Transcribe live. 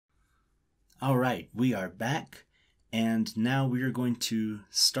Alright, we are back, and now we are going to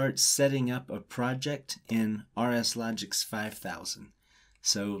start setting up a project in RSLogix 5000.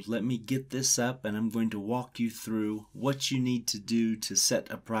 So let me get this up, and I'm going to walk you through what you need to do to set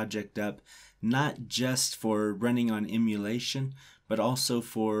a project up, not just for running on emulation, but also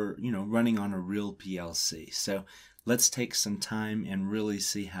for, running on a real PLC. So let's take some time and really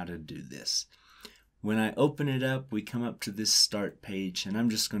see how to do this. When I open it up, we come up to this start page, and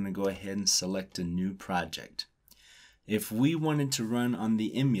I'm just going to go ahead and select a new project. If we wanted to run on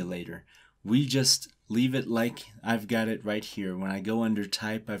the emulator, we just leave it like I've got it right here. When I go under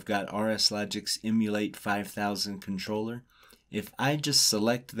type, I've got RSLogix Emulate 5000 controller. If I just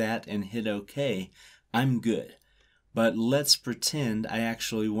select that and hit OK, I'm good. But let's pretend I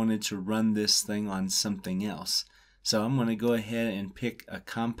actually wanted to run this thing on something else. So I'm going to go ahead and pick a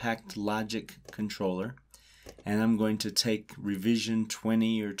compact logic controller, and I'm going to take revision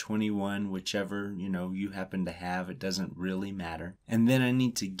 20 or 21, whichever you happen to have. It doesn't really matter. And then I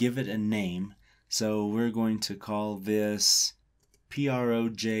need to give it a name. So we're going to call this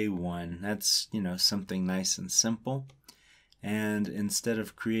PROJ1. That's something nice and simple. And instead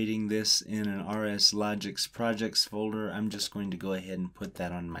of creating this in an RSLogix projects folder, I'm just going to go ahead and put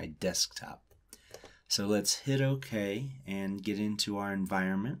that on my desktop. So let's hit OK and get into our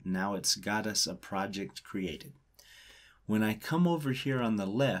environment. Now it's got us a project created. When I come over here on the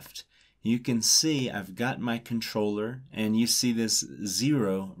left, you can see I've got my controller, and you see this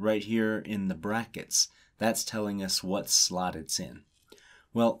 0 right here in the brackets. That's telling us what slot it's in.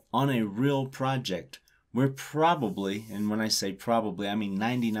 Well, on a real project, we're probably, and when I say probably, I mean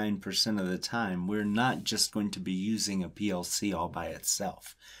 99% of the time, we're not just going to be using a PLC all by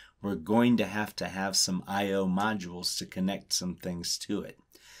itself. We're going to have some I/O modules to connect some things to it.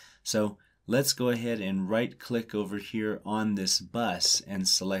 So let's go ahead and right click over here on this bus and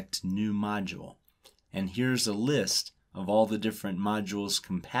select New Module. And here's a list of all the different modules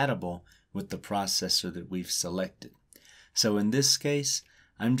compatible with the processor that we've selected. So in this case,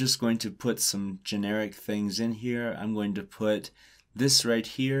 I'm just going to put some generic things in here. I'm going to put this right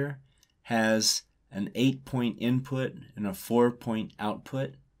here has an 8-point input and a 4-point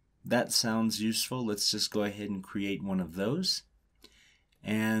output. That sounds useful. Let's just go ahead and create one of those.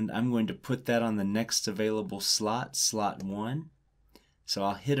 And I'm going to put that on the next available slot, slot 1. So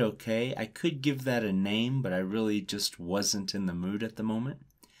I'll hit OK. I could give that a name, but I really just wasn't in the mood at the moment.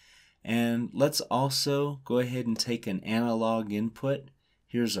 And let's also go ahead and take an analog input.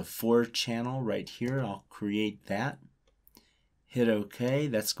 Here's a 4-channel right here. I'll create that. Hit OK.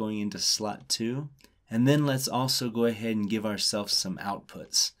 That's going into slot 2. And then let's also go ahead and give ourselves some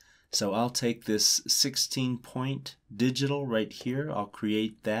outputs. So I'll take this 16-point digital right here. I'll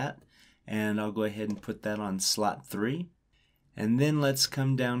create that, and I'll go ahead and put that on slot 3. And then let's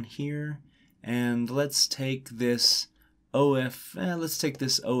come down here, and let's take this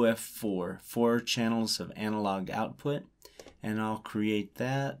OF4, 4 channels of analog output, and I'll create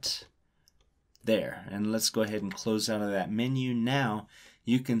that there. And let's go ahead and close out of that menu. Now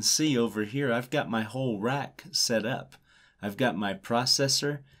you can see over here I've got my whole rack set up. I've got my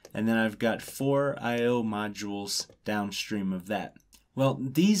processor, and then I've got 4 I/O modules downstream of that. Well,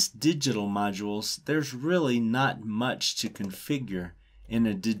 these digital modules, there's really not much to configure in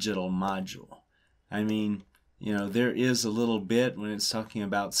a digital module. I mean, there is a little bit when it's talking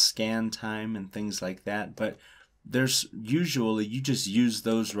about scan time and things like that, but there's usually, you just use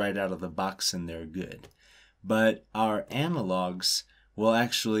those right out of the box and they're good. But our analogs will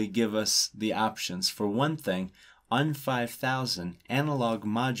actually give us the options. For one thing, on 5000, analog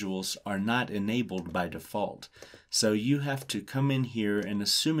modules are not enabled by default. So you have to come in here, and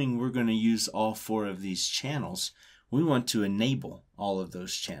assuming we're going to use all 4 of these channels, we want to enable all of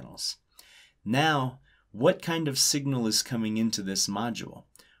those channels. Now, what kind of signal is coming into this module?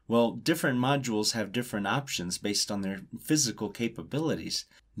 Well, different modules have different options based on their physical capabilities.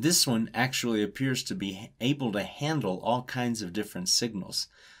 This one actually appears to be able to handle all kinds of different signals.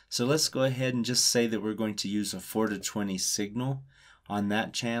 So let's go ahead and just say that we're going to use a 4 to 20 signal on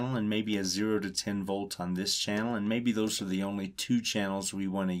that channel, and maybe a 0 to 10 volt on this channel, and maybe those are the only 2 channels we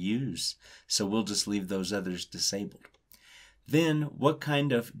want to use. So we'll just leave those others disabled. Then what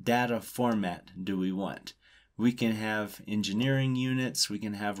kind of data format do we want? We can have engineering units, we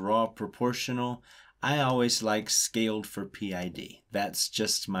can have raw proportional. I always like scaled for PID. That's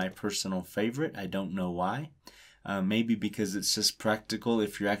just my personal favorite. I don't know why. Maybe because it's just practical.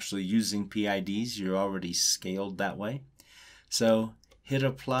 If you're actually using PIDs, you're already scaled that way. So hit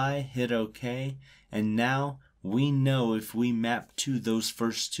apply, hit OK, and now we know if we map to those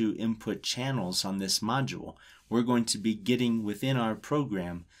first 2 input channels on this module, we're going to be getting within our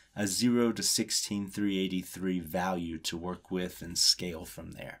program a 0 to 16,383 value to work with and scale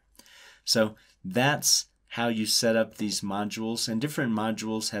from there. So that's how you set up these modules, and different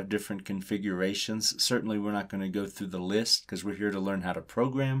modules have different configurations. Certainly we're not going to go through the list because we're here to learn how to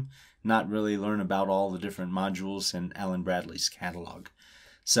program, not really learn about all the different modules in Allen Bradley's catalog.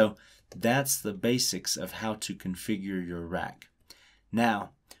 So that's the basics of how to configure your rack.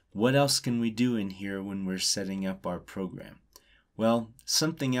 Now, what else can we do in here when we're setting up our program? Well,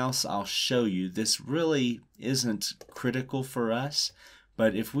 something else I'll show you. This really isn't critical for us,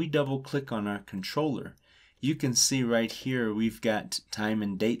 but if we double click on our controller, you can see right here we've got time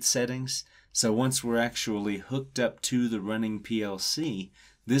and date settings. So once we're actually hooked up to the running PLC,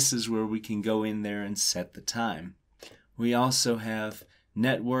 this is where we can go in there and set the time. We also have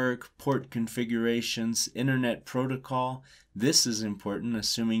network, port configurations, internet protocol. This is important,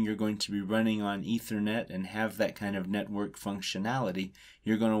 assuming you're going to be running on Ethernet and have that kind of network functionality.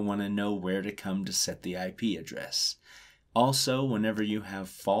 You're going to want to know where to come to set the IP address. Also, whenever you have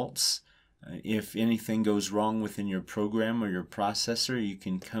faults, if anything goes wrong within your program or your processor, you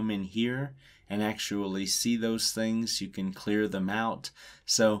can come in here and actually see those things. You can clear them out.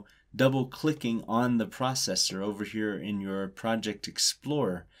 So double clicking on the processor over here in your Project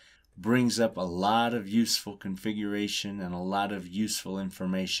Explorer brings up a lot of useful configuration and a lot of useful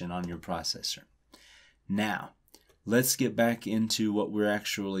information on your processor. Now, let's get back into what we're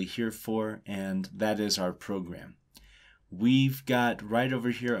actually here for, and that is our program. We've got right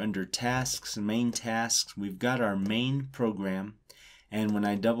over here under tasks, main tasks, we've got our main program, and when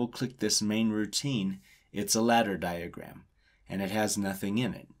I double click this main routine, it's a ladder diagram and it has nothing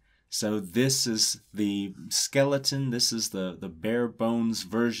in it. So this is the skeleton, this is the bare bones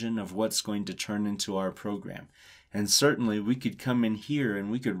version of what's going to turn into our program. And certainly we could come in here and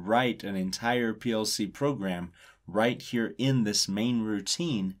we could write an entire PLC program right here in this main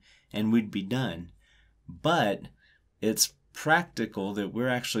routine and we'd be done. But it's practical that we're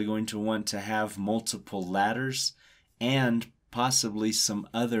actually going to want to have multiple ladders and possibly some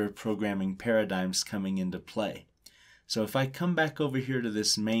other programming paradigms coming into play. So if I come back over here to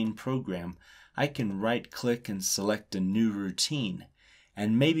this main program, I can right click and select a new routine.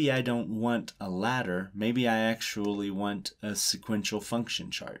 And maybe I don't want a ladder, maybe I actually want a sequential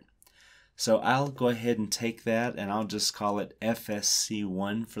function chart. So I'll go ahead and take that and I'll just call it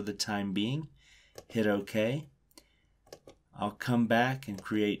FSC1 for the time being. Hit OK. I'll come back and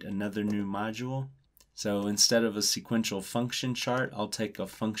create another new module. So instead of a sequential function chart, I'll take a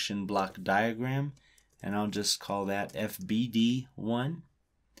function block diagram and I'll just call that FBD1.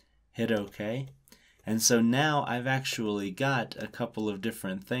 Hit OK. And so now I've actually got a couple of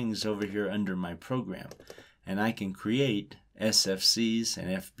different things over here under my program, and I can create SFCs and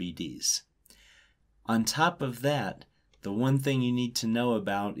FBDs. On top of that, the one thing you need to know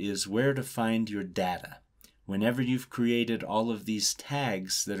about is where to find your data. Whenever you've created all of these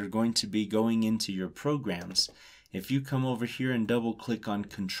tags that are going to be going into your programs, if you come over here and double click on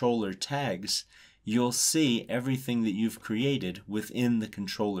controller tags, you'll see everything that you've created within the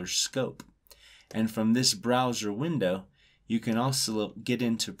controller scope. And from this browser window, you can also get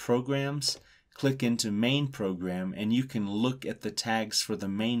into programs, click into main program, and you can look at the tags for the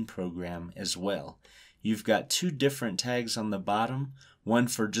main program as well. You've got two different tags on the bottom, one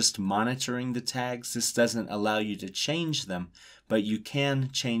for just monitoring the tags. This doesn't allow you to change them, but you can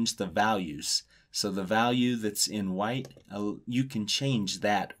change the values. So the value that's in white, you can change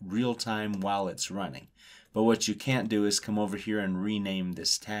that real time while it's running. But what you can't do is come over here and rename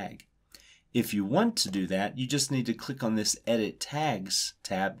this tag. If you want to do that, you just need to click on this Edit Tags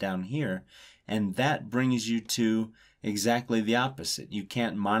tab down here, and that brings you to exactly the opposite. You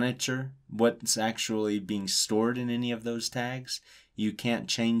can't monitor what's actually being stored in any of those tags. You can't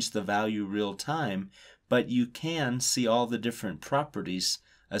change the value real time, but you can see all the different properties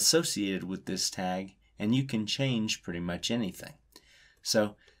associated with this tag, and you can change pretty much anything.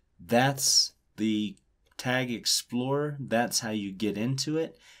 So that's the Tag Explorer. That's how you get into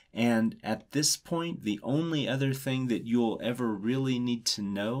it. And at this point, the only other thing that you'll ever really need to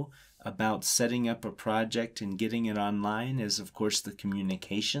know about setting up a project and getting it online is, of course, the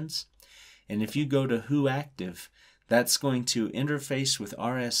communications. And if you go to Who Active, that's going to interface with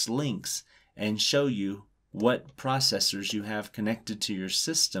RS links and show you what processors you have connected to your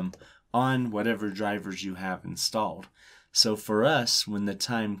system on whatever drivers you have installed. So for us, when the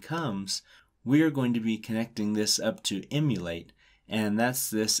time comes, we are going to be connecting this up to Emulate, and that's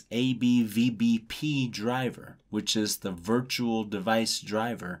this ABVBP driver, which is the virtual device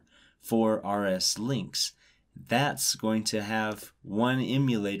driver for RS links. That's going to have one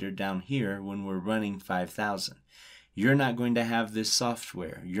emulator down here when we're running 5000. You're not going to have this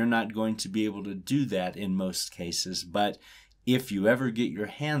software. You're not going to be able to do that in most cases, but if you ever get your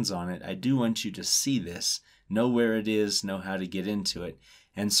hands on it, I do want you to see this, know where it is, know how to get into it.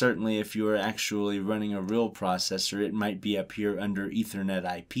 And certainly if you're actually running a real processor, it might be up here under Ethernet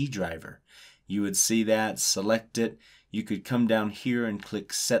IP driver. You would see that, select it. You could come down here and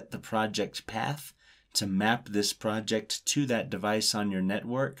click Set the Project Path to map this project to that device on your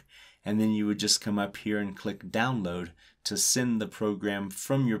network. And then you would just come up here and click Download to send the program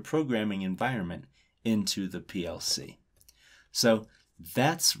from your programming environment into the PLC. So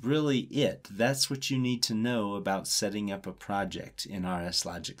that's really it. That's what you need to know about setting up a project in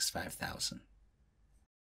RSLogix 5000.